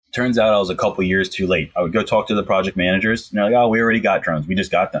Turns out I was a couple years too late. I would go talk to the project managers, and they're like, "Oh, we already got drones. We just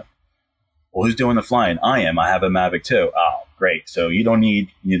got them." Well, who's doing the flying? I am. I have a Mavic too. Oh, great. So you don't need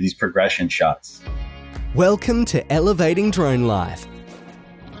these progression shots. Welcome to Elevating Drone Life,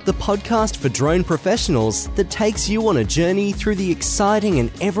 the podcast for drone professionals that takes you on a journey through the exciting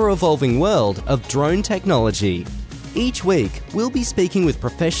and ever-evolving world of drone technology. Each week, we'll be speaking with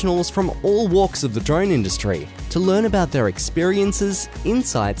professionals from all walks of the drone industry to learn about their experiences,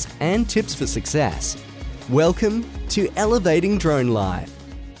 insights, and tips for success. Welcome to Elevating Drone Life.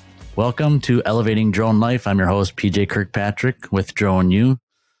 Welcome to Elevating Drone Life. I'm your host, PJ Kirkpatrick with Drone U.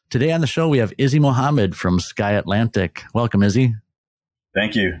 Today on the show, we have Izzy Mohammed from Sky Atlantic. Welcome, Izzy.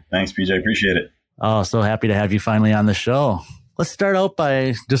 Thank you. Thanks, PJ. Appreciate it. Oh, so happy to have you finally on the show. Let's start out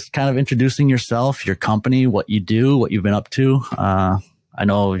by just kind of introducing yourself, your company, what you do, what you've been up to. I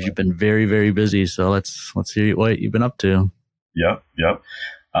know you've been very, very busy, so let's hear what you've been up to. Yep.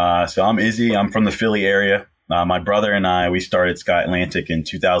 So I'm Izzy. I'm from the Philly area. My brother and I, we started Sky Atlantic in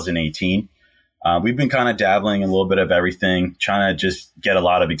 2018. We've been kind of dabbling in a little bit of everything, trying to just get a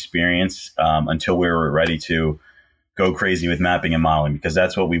lot of experience until we were ready to go crazy with mapping and modeling, because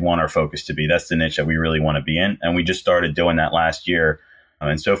that's what we want our focus to be. That's the niche that we really want to be in. And we just started doing that last year.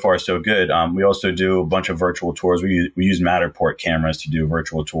 And so far, so good. We also do a bunch of virtual tours. We use Matterport cameras to do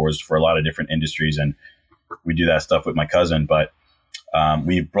virtual tours for a lot of different industries. And we do that stuff with my cousin. But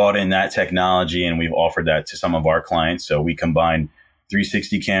we've brought in that technology and we've offered that to some of our clients. So we combine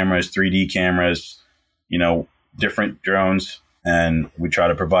 360 cameras, 3D cameras, different drones. And we try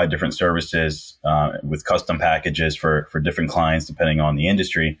to provide different services with custom packages for different clients, depending on the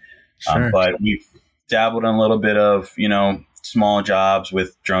industry. Sure. But we've dabbled in a little bit of, small jobs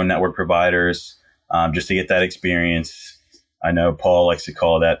with drone network providers just to get that experience. I know Paul likes to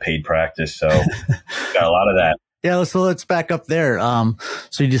call that paid practice. So got a lot of that. Yeah. So let's back up there.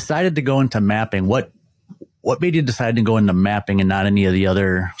 So you decided to go into mapping. What made you decide to go into mapping and not any of the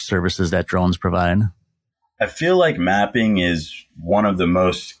other services that drones provide? I feel like mapping is one of the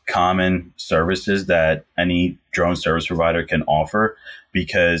most common services that any drone service provider can offer,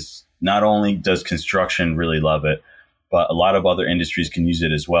 because not only does construction really love it, but a lot of other industries can use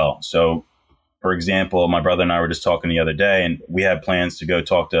it as well. So, for example, my brother and I were just talking the other day, and we have plans to go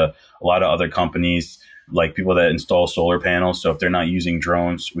talk to a lot of other companies, like people that install solar panels. So if they're not using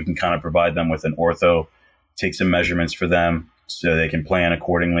drones, we can kind of provide them with an ortho, take some measurements for them so they can plan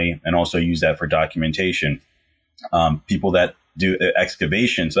accordingly, and also use that for documentation. People that do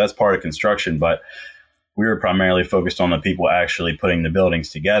excavation, so that's part of construction, but we were primarily focused on the people actually putting the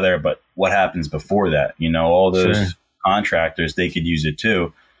buildings together. But what happens before that? All those Sure. contractors, they could use it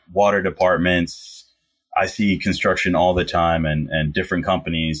too. Water departments, I see construction all the time and different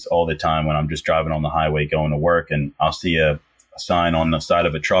companies all the time when I'm just driving on the highway going to work, and I'll see a sign on the side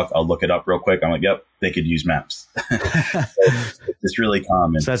of a truck. I'll look it up real quick. I'm like, yep, they could use maps. It's really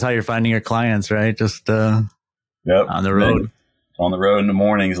common. So that's how you're finding your clients, right? Just Yep. on the road. On the road in the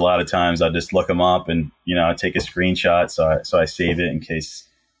mornings, a lot of times I just look them up and, I take a screenshot. So I save it in case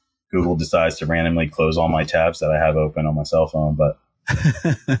Google decides to randomly close all my tabs that I have open on my cell phone. But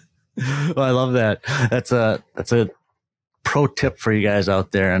well, I love that. That's a pro tip for you guys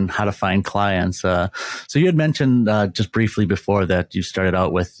out there on how to find clients. So you had mentioned just briefly before that you started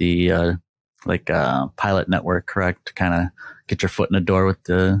out with the pilot network, correct? To kind of get your foot in the door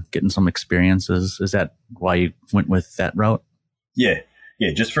with getting some experiences. Is that why you went with that route? Yeah,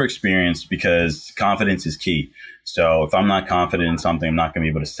 just for experience, because confidence is key. So if I'm not confident in something, I'm not going to be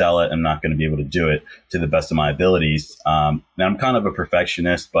able to sell it. I'm not going to be able to do it to the best of my abilities. Now I'm kind of a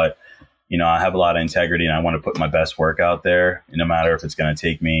perfectionist, but I have a lot of integrity and I want to put my best work out there, no matter if it's going to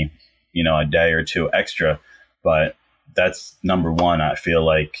take me, a day or two extra. But that's number one. I feel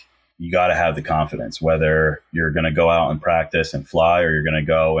like you got to have the confidence, whether you're going to go out and practice and fly, or you're going to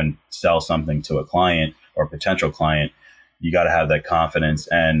go and sell something to a client or a potential client. You got to have that confidence.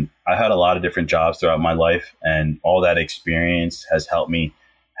 And I had a lot of different jobs throughout my life, and all that experience has helped me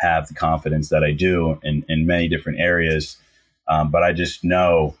have the confidence that I do in many different areas. But I just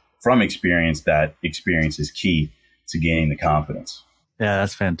know from experience that experience is key to gaining the confidence. Yeah,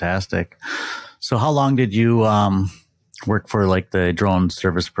 that's fantastic. So how long did you work for like the drone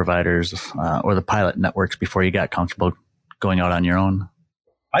service providers or the pilot networks before you got comfortable going out on your own?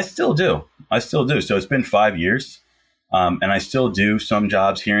 I still do. So it's been 5 years. And I still do some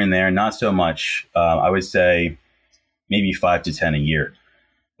jobs here and there, not so much. I would say maybe 5 to 10 a year.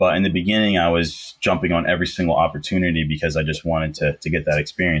 But in the beginning, I was jumping on every single opportunity because I just wanted to get that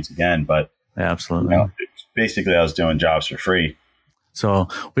experience again. But absolutely, basically, I was doing jobs for free. So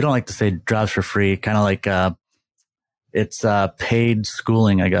we don't like to say jobs for free, kind of like It's paid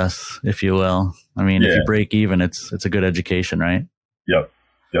schooling, I guess, if you will. I mean, if you break even, it's a good education, right? Yep.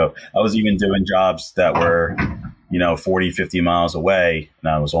 I was even doing jobs that were, 40, 50 miles away,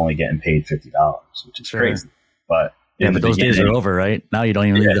 and I was only getting paid $50, which is crazy. But but those days are over, right? Now you don't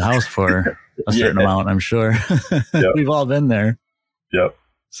even leave the house for a certain amount, I'm sure. We've all been there. Yep.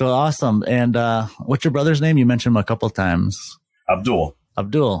 So awesome. And what's your brother's name? You mentioned him a couple of times. Abdul.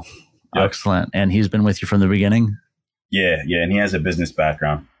 Yep. Excellent. And he's been with you from the beginning? Yeah. And he has a business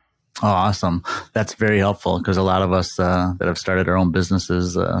background. Oh, awesome. That's very helpful because a lot of us that have started our own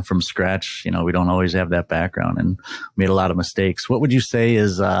businesses from scratch, we don't always have that background and made a lot of mistakes. What would you say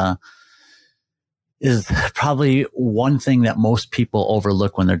is probably one thing that most people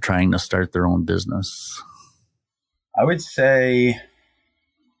overlook when they're trying to start their own business? I would say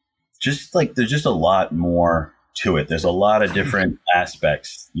there's just a lot more to it. There's a lot of different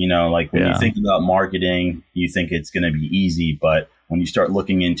aspects, like when you think about marketing, you think it's going to be easy, but when you start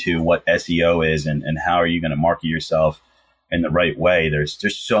looking into what SEO is and how are you going to market yourself in the right way, there's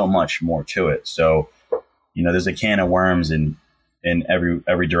so much more to it. So, there's a can of worms in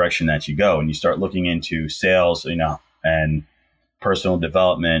every direction that you go, and you start looking into sales, and personal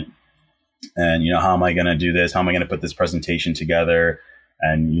development, and, how am I going to do this? How am I going to put this presentation together?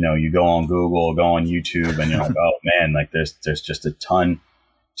 And, you go on Google, go on YouTube, and you're like, oh man, like there's just a ton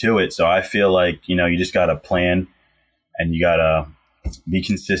to it. So I feel like, you just got to plan and you got to be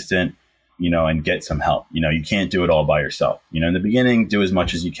consistent, and get some help. You can't do it all by yourself. In the beginning, do as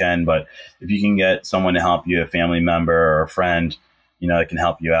much as you can, but if you can get someone to help you, a family member or a friend, that can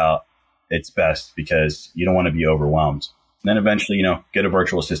help you out, it's best because you don't want to be overwhelmed. And then eventually, get a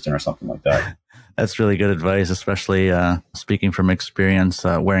virtual assistant or something like that. That's really good advice, especially speaking from experience,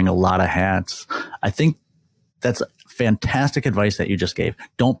 wearing a lot of hats. I think that's fantastic advice that you just gave.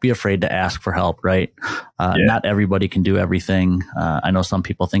 Don't be afraid to ask for help, right? Not everybody can do everything. I know some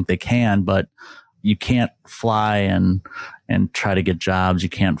people think they can, but you can't fly and try to get jobs. You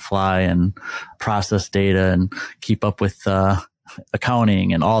can't fly and process data and keep up with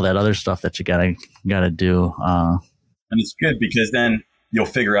accounting and all that other stuff that you gotta do. And it's good because then you'll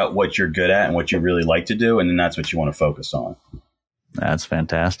figure out what you're good at and what you really like to do, and then that's what you want to focus on. That's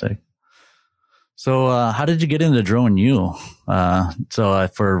fantastic. So how did you get into Drone U? For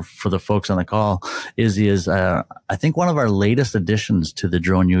the folks on the call, Izzy is, I think, one of our latest additions to the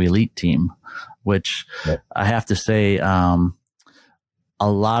Drone U Elite team, which I have to say, a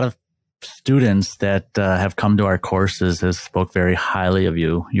lot of students that have come to our courses has spoke very highly of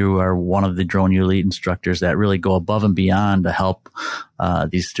you. You are one of the Drone U Elite instructors that really go above and beyond to help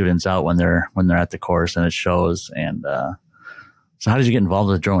these students out when they're at the course, and it shows. And so how did you get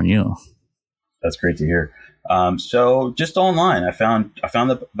involved with Drone U? That's great to hear. So just online, I found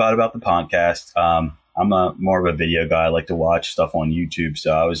about the podcast. I'm more of a video guy. I like to watch stuff on YouTube.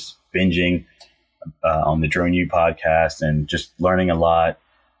 So I was binging on the Drone U podcast and just learning a lot.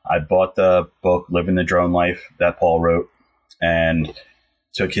 I bought the book, Living the Drone Life, that Paul wrote, and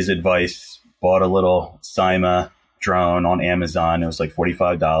took his advice, bought a little Cyma drone on Amazon. It was like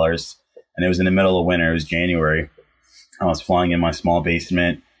 $45, and it was in the middle of winter. It was January. I was flying in my small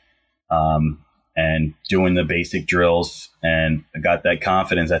basement, and doing the basic drills, and I got that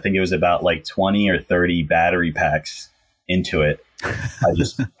confidence. I think it was about like 20 or 30 battery packs into it. I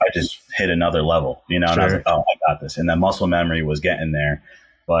just hit another level, and I was like, oh, I got this. And that muscle memory was getting there.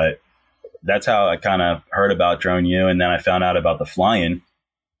 But that's how I kind of heard about Drone U. And then I found out about the fly-in,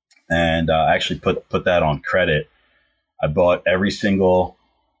 and I actually put that on credit. I bought every single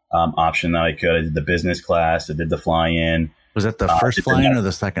option that I could. I did the business class. I did the fly-in. Was that the first fly-in or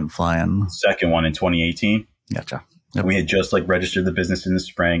the second fly-in? Second one in 2018. Gotcha. Yep. We had just registered the business in the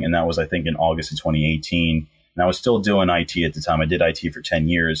spring, and that was, I think, in August of 2018. And I was still doing IT at the time. I did IT for 10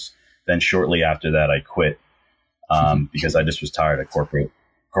 years. Then shortly after that, I quit because I just was tired of corporate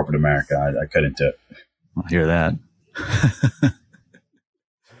America. I couldn't do it. I hear that.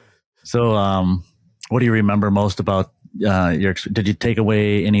 So what do you remember most about did you take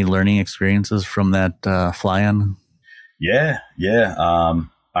away any learning experiences from that fly-in? Yeah.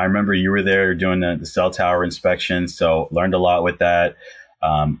 I remember you were there doing the cell tower inspection, so learned a lot with that.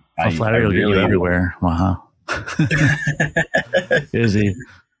 Flattery will get you everywhere. Wow. Izzy,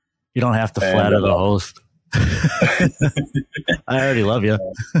 you don't have to flatter the host. I already love you.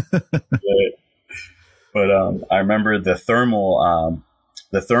 But I remember the thermal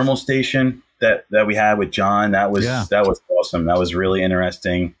station that we had with John. That was awesome. That was really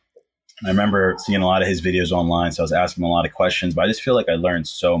interesting. I remember seeing a lot of his videos online, so I was asking him a lot of questions, but I just feel like I learned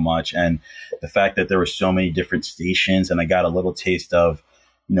so much. And the fact that there were so many different stations, and I got a little taste of,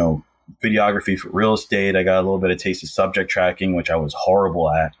 videography for real estate. I got a little bit of taste of subject tracking, which I was horrible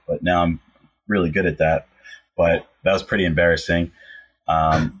at, but now I'm really good at that. But that was pretty embarrassing.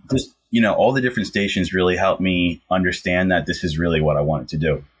 Just, all the different stations really helped me understand that this is really what I wanted to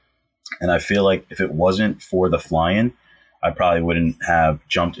do. And I feel like if it wasn't for the fly-in, I probably wouldn't have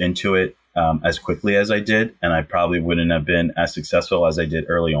jumped into it as quickly as I did. And I probably wouldn't have been as successful as I did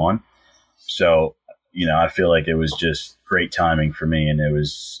early on. So, I feel like it was just great timing for me, and it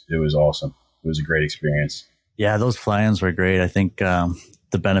was awesome. It was a great experience. Yeah, those fly-ins were great. I think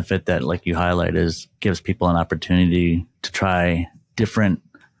the benefit that, like you highlight, is gives people an opportunity to try different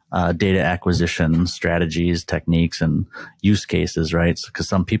data acquisition strategies, techniques, and use cases, right? Because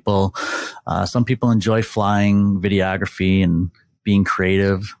some people enjoy flying, videography, and being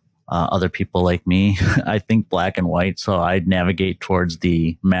creative. Other people like me, I think black and white. So I'd navigate towards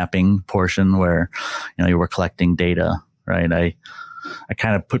the mapping portion where, you were collecting data, right? I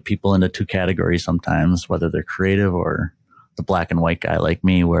kind of put people into two categories sometimes, whether they're creative or the black and white guy like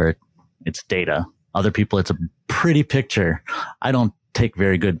me, where it's data. Other people, it's a pretty picture. I don't take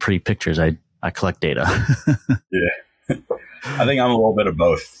very good pretty pictures. I collect data. Yeah. I think I'm a little bit of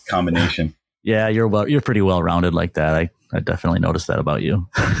both combination. Yeah, you're pretty well rounded like that. I definitely noticed that about you.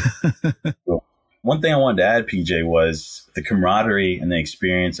 Cool. One thing I wanted to add, PJ, was the camaraderie and the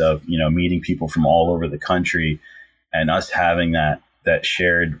experience of, meeting people from all over the country and us having that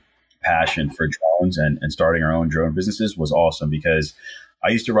shared passion for drones and starting our own drone businesses was awesome, because I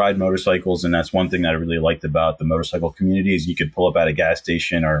used to ride motorcycles, and that's one thing that I really liked about the motorcycle community is you could pull up at a gas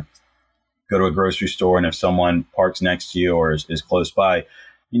station or go to a grocery store, and if someone parks next to you or is close by,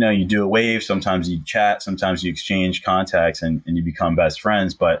 you do a wave, sometimes you chat, sometimes you exchange contacts and you become best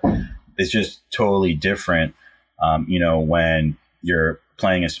friends. But it's just totally different, when you're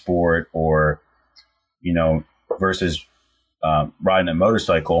playing a sport or, versus riding a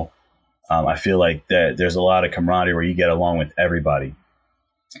motorcycle. I feel like that there's a lot of camaraderie where you get along with everybody.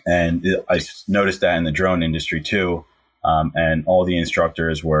 And I noticed that in the drone industry too. And all the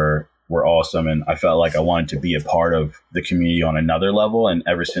instructors were awesome. And I felt like I wanted to be a part of the community on another level. And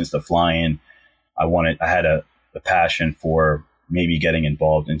ever since the fly-in, I had a passion for maybe getting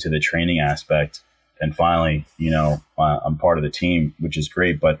involved into the training aspect. And finally, I'm part of the team, which is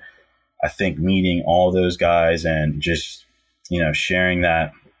great. But I think meeting all those guys and just, sharing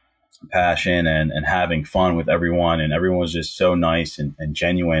that passion and having fun with everyone, and everyone was just so nice and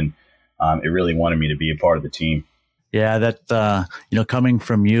genuine. It really wanted me to be a part of the team. Yeah, that, coming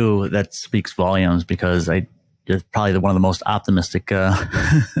from you, that speaks volumes, because you're probably one of the most optimistic,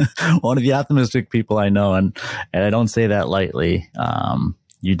 one of the optimistic people I know. And I don't say that lightly.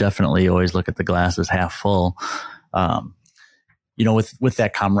 You definitely always look at the glass as half full, with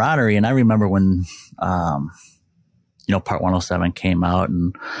that camaraderie. And I remember when, Part 107 came out,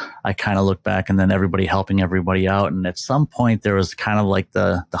 and I kind of look back, and then everybody helping everybody out. And at some point there was kind of like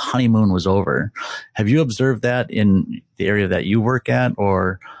the honeymoon was over. Have you observed that in the area that you work at?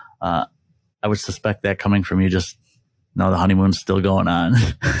 Or, I would suspect that coming from you, just, no, the honeymoon's still going on.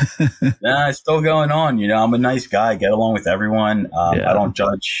 Nah, it's still going on. I'm a nice guy, get along with everyone. Yeah. I don't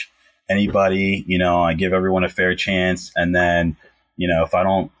judge anybody. I give everyone a fair chance. And then, if I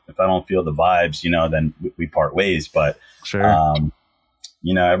don't feel the vibes, then we part ways. But sure,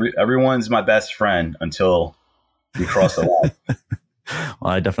 everyone's my best friend until we cross the line.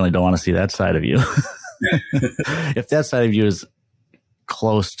 Well, I definitely don't want to see that side of you. If that side of you is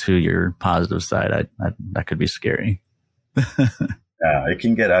close to your positive side, that could be scary. Yeah, it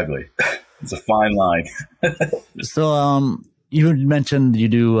can get ugly. It's a fine line. So, you mentioned you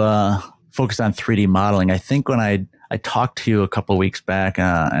do focus on 3D modeling. I think when I talked to you a couple of weeks back,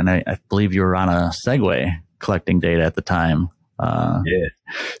 and I believe you were on a Segway collecting data at the time. Yeah.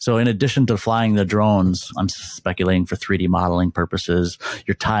 So in addition to flying the drones, I'm speculating for 3D modeling purposes,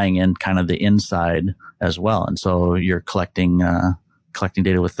 you're tying in kind of the inside as well. And so you're collecting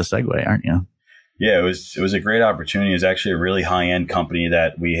data with the Segway, aren't you? Yeah, it was a great opportunity. It was actually a really high-end company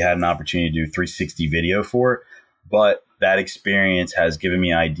that we had an opportunity to do 360 video for. But that experience has given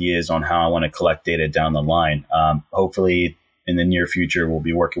me ideas on how I want to collect data down the line. Hopefully, in the near future, we'll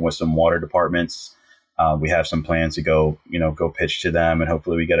be working with some water departments. We have some plans to go pitch to them, and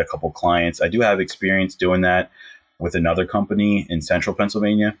hopefully we get a couple clients. I do have experience doing that with another company in central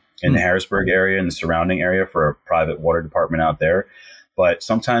Pennsylvania, in the Harrisburg area and the surrounding area, for a private water department out there. But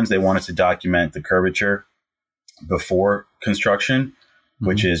sometimes they want us to document the curvature before construction,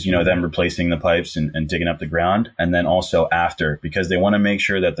 which is, them replacing the pipes and digging up the ground. And then also after, because they want to make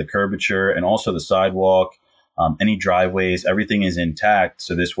sure that the curvature and also the sidewalk, any driveways, everything is intact.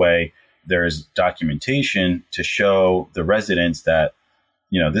 So this way there's documentation to show the residents that,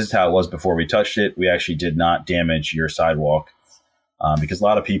 this is how it was before we touched it. We actually did not damage your sidewalk because a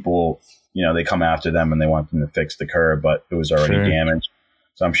lot of people, they come after them and they want them to fix the curb, but it was already damaged.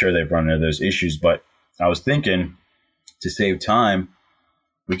 So I'm sure they've run into those issues. But I was thinking to save time,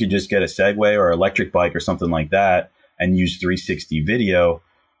 we could just get a Segway or electric bike or something like that and use 360 video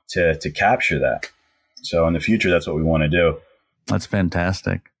to capture that. So in the future, that's what we want to do. That's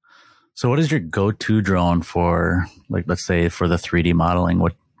fantastic. So what is your go-to drone for, like, let's say for the 3D modeling?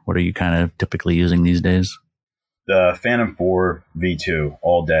 What are you kind of typically using these days? The Phantom 4 V2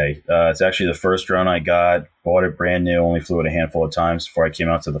 all day. It's actually the first drone I got. Bought it brand new. Only flew it a handful of times before I came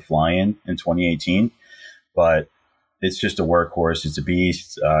out to the fly-in 2018. But it's just a workhorse. It's a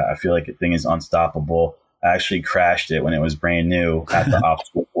beast. I feel like the thing is unstoppable. I actually crashed it when it was brand new at the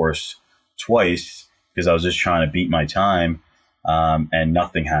obstacle course twice because I was just trying to beat my time, and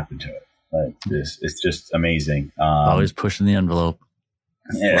nothing happened to it. Like this, it's just amazing. Always pushing the envelope.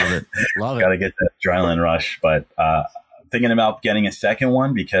 Yeah, love it. Love it. Got to get that adrenaline rush. But thinking about getting a second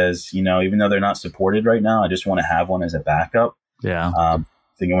one because, even though they're not supported right now, I just want to have one as a backup. Yeah. I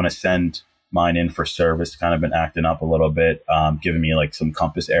think I want to send mine in for service. Kind of been acting up a little bit, giving me like some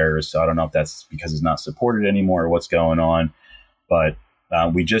compass errors. So I don't know if that's because it's not supported anymore or what's going on. But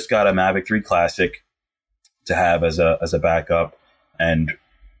we just got a Mavic 3 Classic to have as a backup. And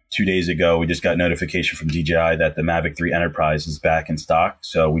 2 days ago, we just got notification from DJI that the Mavic 3 Enterprise is back in stock.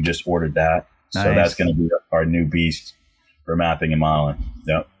 So we just ordered that. Nice. So that's going to be our new beast for mapping and modeling.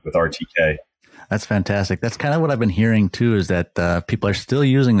 Yeah, with RTK. That's fantastic. That's kind of what I've been hearing too, is that people are still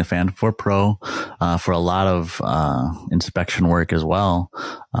using the Phantom 4 Pro for a lot of inspection work as well,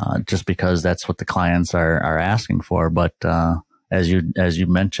 just because that's what the clients are asking for. But as you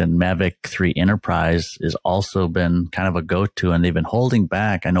mentioned, Mavic 3 Enterprise has also been kind of a go-to, and they've been holding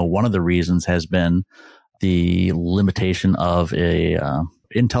back. I know one of the reasons has been the limitation of a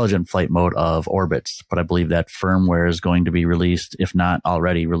intelligent flight mode of orbits, but I believe that firmware is going to be released, if not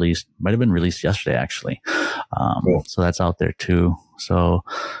already released. Might have been released yesterday, actually. Cool. So that's out there too. So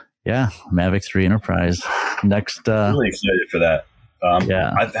yeah, Mavic 3 Enterprise. Next, I'm really excited for that.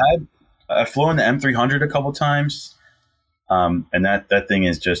 Yeah, I've flown the M300 a couple times. And that thing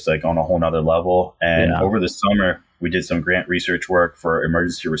is just like on a whole nother level. And over the summer, we did some grant research work for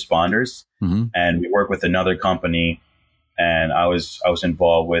emergency responders, and we worked with another company. And I was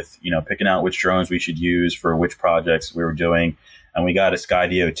involved with, picking out which drones we should use for which projects we were doing. And we got a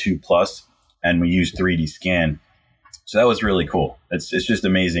Skydio 2 Plus, and we used 3D scan. So that was really cool. It's just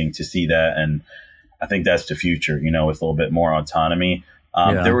amazing to see that. And I think that's the future, with a little bit more autonomy.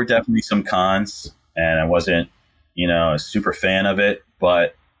 There were definitely some cons, and I wasn't, a super fan of it,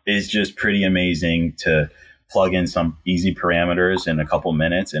 but it's just pretty amazing to plug in some easy parameters in a couple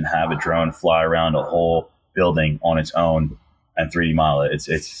minutes and have a drone fly around a whole building on its own and 3D model it.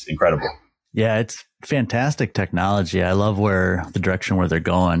 It's incredible. Yeah, it's fantastic technology. I love where they're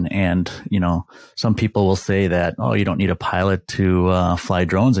going. And, some people will say that, oh, you don't need a pilot to fly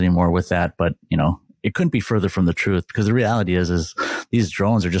drones anymore with that. But, it couldn't be further from the truth, because the reality is these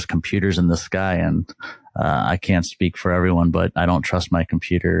drones are just computers in the sky. And I can't speak for everyone, but I don't trust my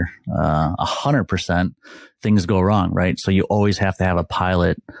computer 100%. Things go wrong, right? So you always have to have a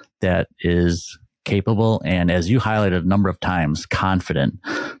pilot that is capable, and as you highlighted a number of times, confident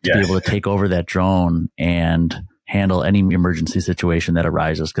to be able to take over that drone and handle any emergency situation that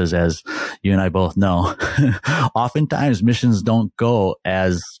arises. Because as you and I both know, oftentimes missions don't go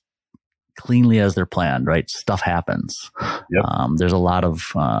as cleanly as they're planned, right? Stuff happens. Yep. There's a lot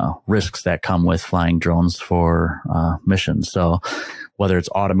of risks that come with flying drones for missions. So whether it's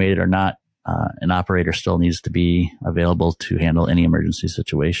automated or not, an operator still needs to be available to handle any emergency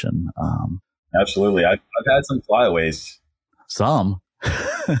situation. Absolutely. I've had some flyaways. Some?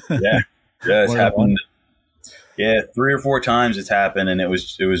 Yeah, it's happened. Yeah, 3 or 4 times it's happened, and it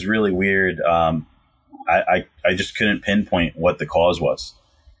was really weird. I just couldn't pinpoint what the cause was.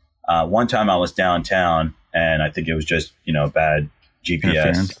 One time I was downtown, and I think it was just bad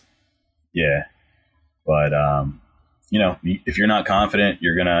GPS. Yeah, but if you're not confident,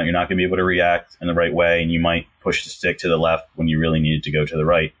 you're not gonna be able to react in the right way, and you might push the stick to the left when you really need it to go to the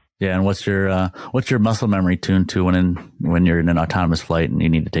right. Yeah, and what's your muscle memory tuned to when you're in an autonomous flight and you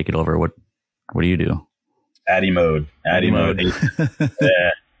need to take it over? What do you do? Addy mode.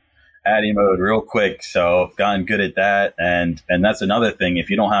 Yeah, Addy mode, real quick. So I've gotten good at that, and that's another thing. If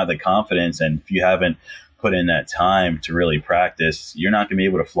you don't have the confidence, and if you haven't put in that time to really practice, you're not going to be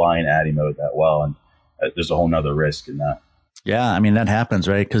able to fly in Addy mode that well, and there's a whole nother risk in that. Yeah, I mean, that happens,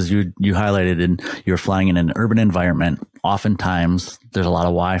 right? Because you highlighted you're flying in an urban environment, oftentimes there's a lot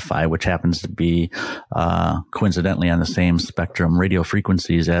of Wi-Fi, which happens to be coincidentally on the same spectrum radio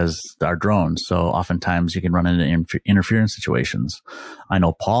frequencies as our drones. So oftentimes you can run into interference situations. I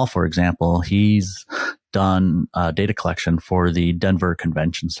know Paul, for example, he's done data collection for the Denver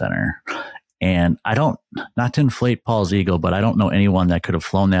Convention Center. And I don't, not to inflate Paul's ego, but I don't know anyone that could have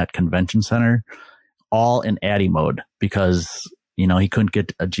flown that convention center all in ADI mode because, you know, he couldn't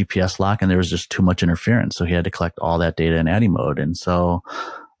get a GPS lock and there was just too much interference. So he had to collect all that data in ADI mode. And so,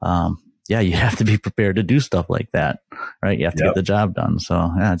 yeah, you have to be prepared to do stuff like that, right? You have to get the job done.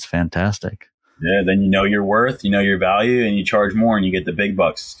 So yeah, it's fantastic. Yeah. Then you know your worth, you know your value, and you charge more and you get the big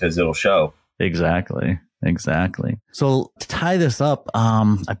bucks because it'll show. Exactly. So to tie this up,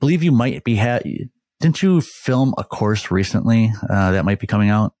 I believe you might be, didn't you film a course recently that might be coming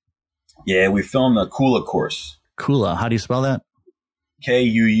out? Yeah, we filmed a Kula course. Kula, how do you spell that?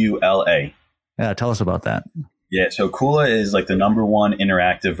 Kuula. Yeah, tell us about that. Yeah, so Kula is like the #1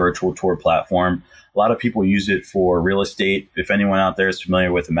 interactive virtual tour platform. A lot of people use it for real estate. If anyone out there is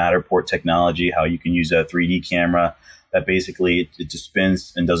familiar with the Matterport technology, how you can use a 3D camera that basically it just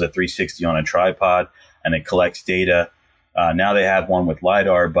spins and does a 360 on a tripod and it collects data. Now they have one with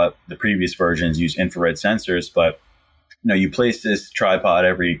LiDAR, but the previous versions use infrared sensors. But you place this tripod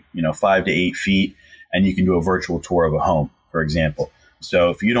every 5 to 8 feet, and you can do a virtual tour of a home, for example. So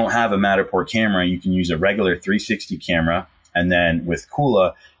if you don't have a Matterport camera, you can use a regular 360 camera, and then with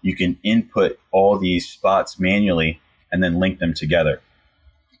Kula, you can input all these spots manually and then link them together.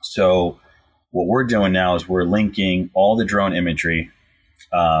 So what we're doing now is we're linking all the drone imagery,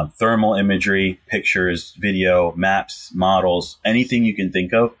 thermal imagery, pictures, video, maps, models, anything you can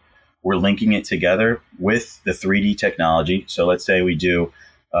think of. We're linking it together with the 3D technology. So let's say we do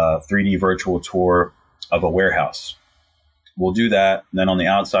a 3D virtual tour of a warehouse. We'll do that. And then on the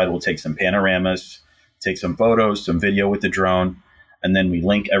outside, we'll take some panoramas, take some photos, some video with the drone, and then we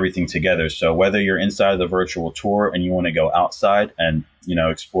link everything together. So whether you're inside of the virtual tour and you want to go outside and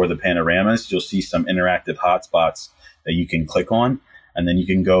explore the panoramas, you'll see some interactive hotspots that you can click on. And then you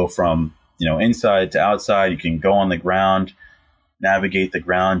can go from inside to outside. You can go on the ground, navigate the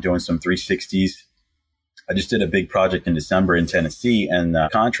ground, doing some 360s. I just did a big project in December in Tennessee, and the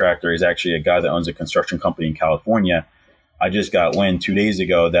contractor is actually a guy that owns a construction company in California. I just got wind 2 days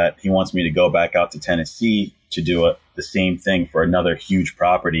ago that he wants me to go back out to Tennessee to do the same thing for another huge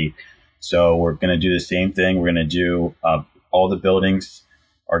property. So we're going to do the same thing. We're going to do all the buildings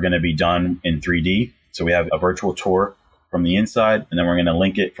are going to be done in 3D. So we have a virtual tour from the inside, and then we're going to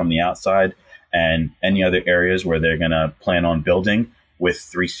link it from the outside and any other areas where they're going to plan on building with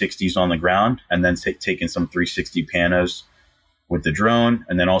 360s on the ground, and then taking some 360 panos with the drone,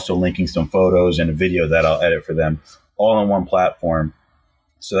 and then also linking some photos and a video that I'll edit for them all on one platform.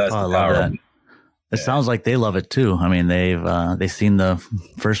 So that's the power of it. It sounds like they love it too. I mean, they've seen the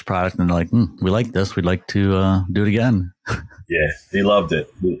first product and they're like, we like this. We'd like to do it again. Yeah, he loved it.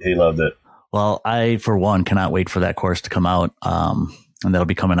 He loved it. Well, I, for one, cannot wait for that course to come out. And that'll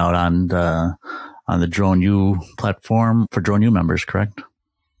be coming out on the Drone U platform for Drone U members, correct?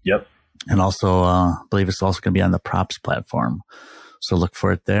 Yep. And also, I believe it's also going to be on the Props platform. So look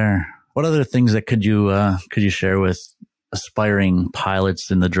for it there. What other things that could you share with aspiring pilots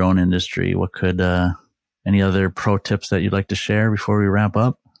in the drone industry? What could any other pro tips that you'd like to share before we wrap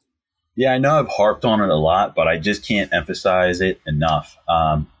up? Yeah, I know I've harped on it a lot, but I just can't emphasize it enough.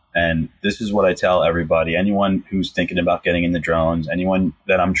 And this is what I tell everybody, anyone who's thinking about getting in the drones, anyone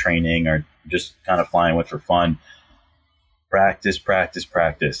that I'm training or just kind of flying with for fun, practice,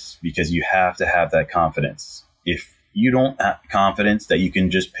 because you have to have that confidence. If you don't have confidence that you can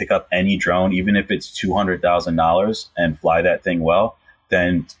just pick up any drone, even if it's $200,000 and fly that thing well,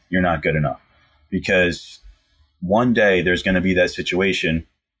 then you're not good enough. Because one day there's going to be that situation.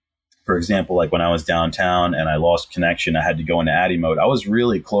 For example, like when I was downtown and I lost connection, I had to go into ADI mode. I was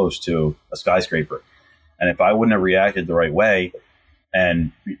really close to a skyscraper. And if I wouldn't have reacted the right way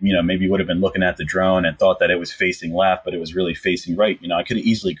and, maybe would have been looking at the drone and thought that it was facing left, but it was really facing right, I could have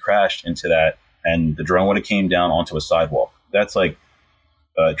easily crashed into that and the drone would have came down onto a sidewalk. That's like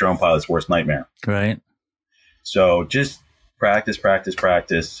a drone pilot's worst nightmare. Right. So just practice,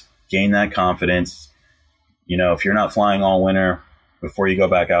 gain that confidence. If you're not flying all winter, before you go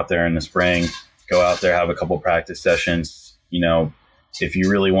back out there in the spring, go out there, have a couple practice sessions. If you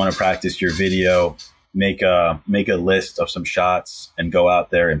really want to practice your video, make a list of some shots and go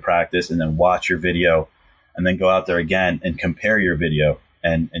out there and practice, and then watch your video and then go out there again and compare your video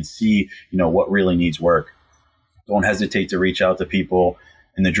and see, what really needs work. Don't hesitate to reach out to people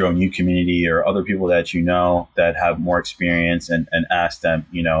in the Drone U community or other people that that have more experience and ask them,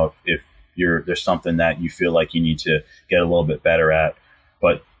 if there's something that you feel like you need to get a little bit better at.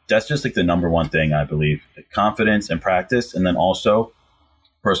 But that's just like the number one thing, I believe: confidence and practice, and then also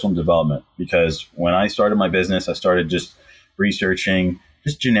personal development. Because when I started my business, I started just researching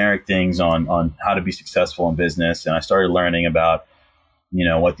just generic things on how to be successful in business. And I started learning about,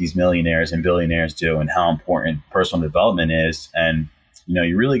 what these millionaires and billionaires do and how important personal development is. And,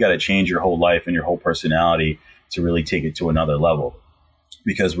 you really got to change your whole life and your whole personality to really take it to another level,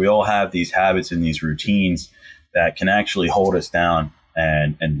 because we all have these habits and these routines that can actually hold us down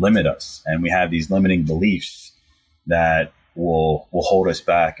and limit us. And we have these limiting beliefs that will hold us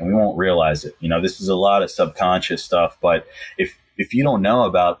back, and we won't realize it. This is a lot of subconscious stuff, but if you don't know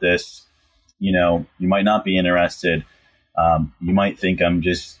about this, you might not be interested. You might think I'm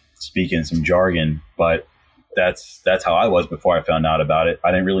just speaking some jargon, but that's how I was before I found out about it.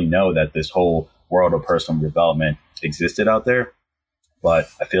 I didn't really know that this whole world of personal development existed out there, but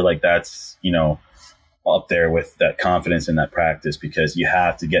I feel like that's, up there with that confidence and that practice, because you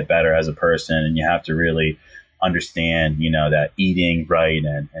have to get better as a person, and you have to really understand, that eating right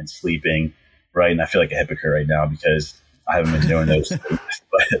and sleeping right. And I feel like a hypocrite right now because I haven't been doing those things,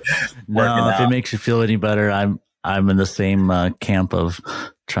 but no, if it makes you feel any better, I'm in the same camp of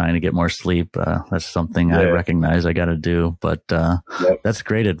trying to get more sleep. That's something I recognize I got to do, but that's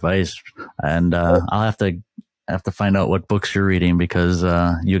great advice. And I'll have to find out what books you're reading, because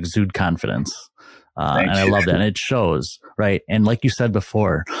you exude confidence. And I love that. And it shows, right? And like you said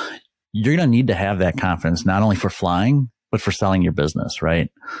before, you're going to need to have that confidence, not only for flying, but for selling your business, right?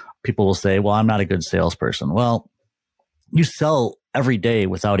 People will say, well, I'm not a good salesperson. Well, you sell every day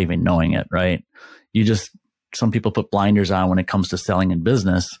without even knowing it, right? Some people put blinders on when it comes to selling in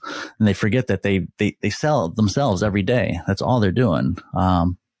business, and they forget that they sell themselves every day. That's all they're doing.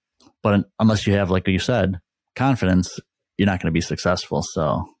 But unless you have, like you said, confidence, you're not going to be successful.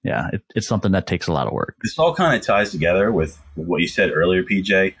 So yeah, it's something that takes a lot of work. This all kind of ties together with what you said earlier,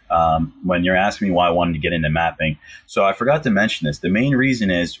 PJ, when you're asking me why I wanted to get into mapping. So I forgot to mention this. The main reason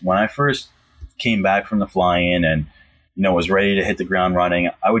is when I first came back from the fly-in and, was ready to hit the ground running,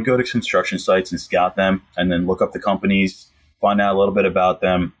 I would go to construction sites and scout them and then look up the companies, find out a little bit about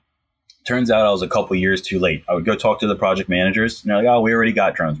them. Turns out I was a couple years too late. I would go talk to the project managers, and they're like, oh, we already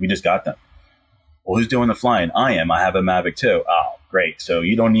got drones. We just got them. Well, who's doing the flying? I am. I have a Mavic too. Oh, great. So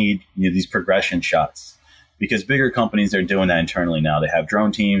you don't need these progression shots, because bigger companies are doing that internally now. They have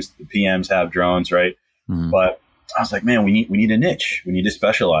drone teams. The PMs have drones, right? Mm-hmm. But I was like, man, we need a niche. We need to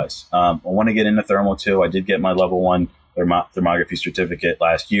specialize. I want to get into thermal too. I did get my level 1 thermography certificate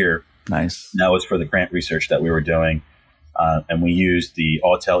last year. Nice. That was for the grant research that we were doing. And we used the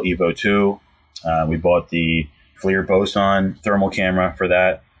Autel Evo 2. We bought the FLIR Boson thermal camera for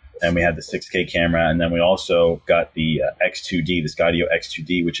that. And we had the 6K camera. And then we also got the X2D, the Skydio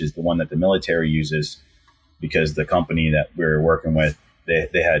X2D, which is the one that the military uses, because the company that we were working with,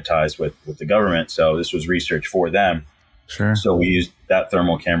 they had ties with the government. So this was research for them. Sure. So we used that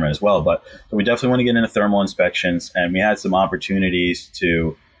thermal camera as well. But so we definitely want to get into thermal inspections. And we had some opportunities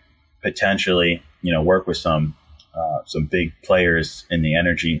to potentially, work with some big players in the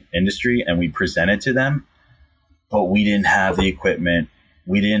energy industry. And we presented to them, but we didn't have the equipment.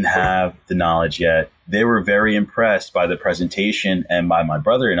 We didn't have the knowledge yet. They were very impressed by the presentation and by my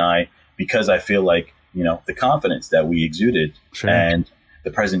brother and I, because I feel like, the confidence that we exuded. Sure. And the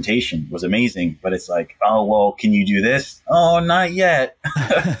presentation was amazing, but it's like, oh, well, can you do this? Oh, not yet.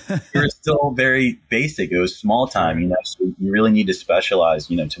 It was still very basic. It was small time, so you really need to specialize,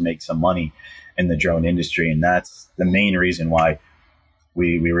 to make some money in the drone industry. And that's the main reason why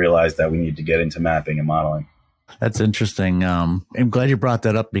we realized that we need to get into mapping and modeling. That's interesting. I'm glad you brought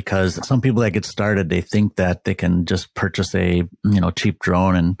that up, because some people that get started, they think that they can just purchase a, cheap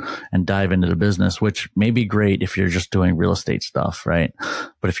drone and dive into the business, which may be great if you're just doing real estate stuff, right?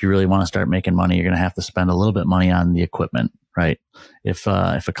 But if you really want to start making money, you're going to have to spend a little bit of money on the equipment, right? If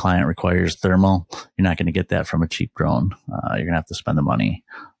a client requires thermal, you're not going to get that from a cheap drone. You're going to have to spend the money.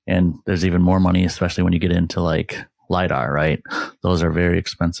 And there's even more money, especially when you get into like LiDAR, right? Those are very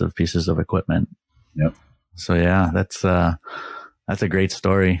expensive pieces of equipment. Yep. So yeah, that's a great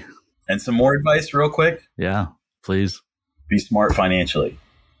story. And some more advice real quick. Yeah, please. Be smart financially.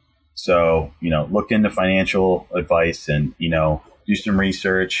 So, look into financial advice and, do some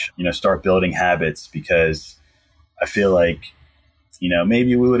research, start building habits, because I feel like,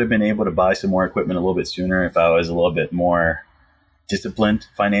 maybe we would have been able to buy some more equipment a little bit sooner if I was a little bit more disciplined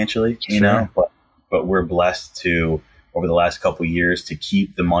financially, Sure. But we're blessed to, over the last couple of years, to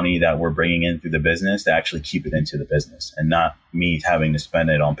keep the money that we're bringing in through the business, to actually keep it into the business and not me having to spend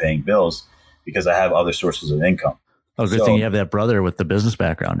it on paying bills, because I have other sources of income. Oh, good thing you have that brother with the business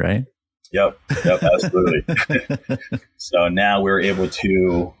background, right? Yep, absolutely. So now we're able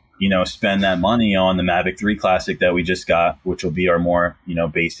to, spend that money on the Mavic 3 Classic that we just got, which will be our more,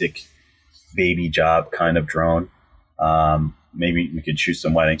 basic baby job kind of drone. Maybe we could shoot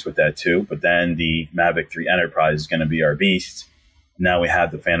some weddings with that too. But then the Mavic 3 Enterprise is going to be our beast. Now we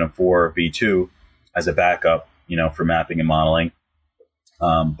have the Phantom 4 V2 as a backup, for mapping and modeling.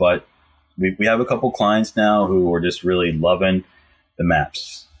 But we have a couple clients now who are just really loving the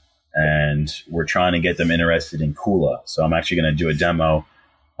maps. And we're trying to get them interested in Kula. So I'm actually going to do a demo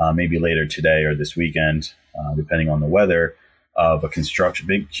maybe later today or this weekend, depending on the weather, of a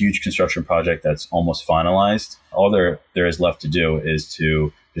huge construction project that's almost finalized. All there is left to do is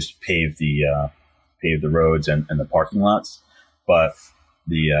to just pave the roads and the parking lots. But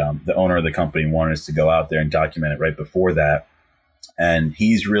the owner of the company wanted us to go out there and document it right before that. And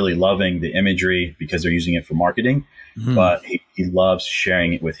he's really loving the imagery because they're using it for marketing, but he loves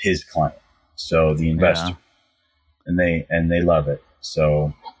sharing it with his client. So the investor, and they love it.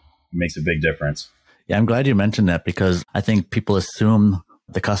 So it makes a big difference. Yeah, I'm glad you mentioned that because I think people assume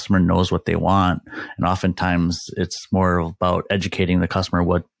the customer knows what they want. And oftentimes it's more about educating the customer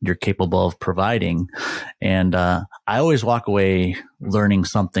what you're capable of providing. And I always walk away learning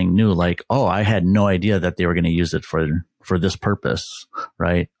something new, like, oh, I had no idea that they were going to use it for this purpose,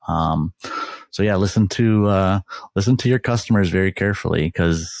 right? So yeah, listen to your customers very carefully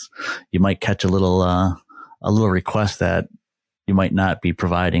because you might catch a little request that you might not be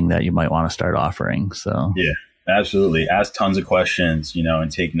providing that you might want to start offering. So yeah, absolutely. Ask tons of questions,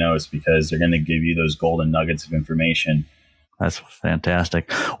 and take notes because they're going to give you those golden nuggets of information. That's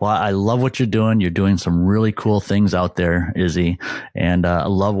fantastic. Well, I love what you're doing. You're doing some really cool things out there, Izzy. And I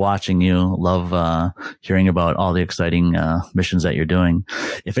love watching you. Love hearing about all the exciting missions that you're doing.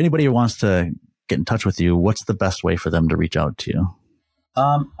 If anybody wants to get in touch with you, what's the best way for them to reach out to you?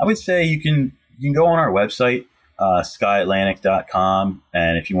 I would say you can go on our website, skyatlantic.com.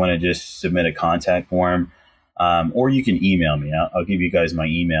 And if you want to just submit a contact form, or you can email me. I'll give you guys my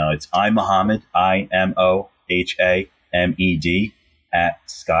email. It's iMohammed, IMOHAMED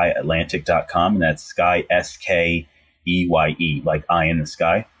 @skyatlantic.com. And that's Sky, SKEYE, like I in the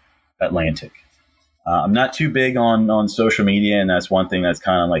sky, Atlantic. I'm not too big on social media, and that's one thing that's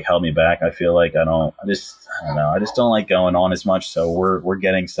kind of like held me back. I feel like I just don't like going on as much. So we're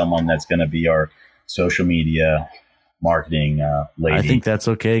getting someone that's going to be our social media marketing lady. I think that's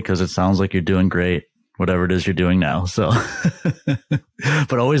okay because it sounds like you're doing great, whatever it is you're doing now. So,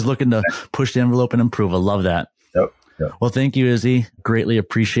 but always looking to push the envelope and improve. I love that. Yep. Well, thank you, Izzy. Greatly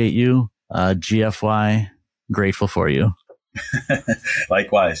appreciate you. GFY, grateful for you.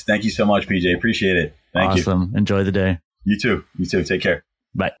 Likewise. Thank you so much, PJ. Appreciate it. Thank you. Awesome. Enjoy the day. You too. Take care.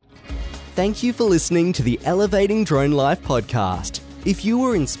 Bye. Thank you for listening to the Elevating Drone Life podcast. If you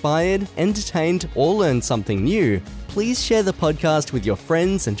were inspired, entertained, or learned something new, please share the podcast with your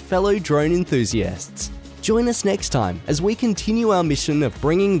friends and fellow drone enthusiasts. Join us next time as we continue our mission of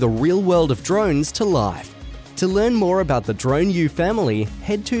bringing the real world of drones to life. To learn more about the Drone U family,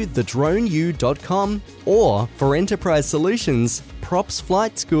 head to thedroneu.com or for enterprise solutions,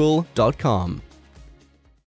 propsflightschool.com.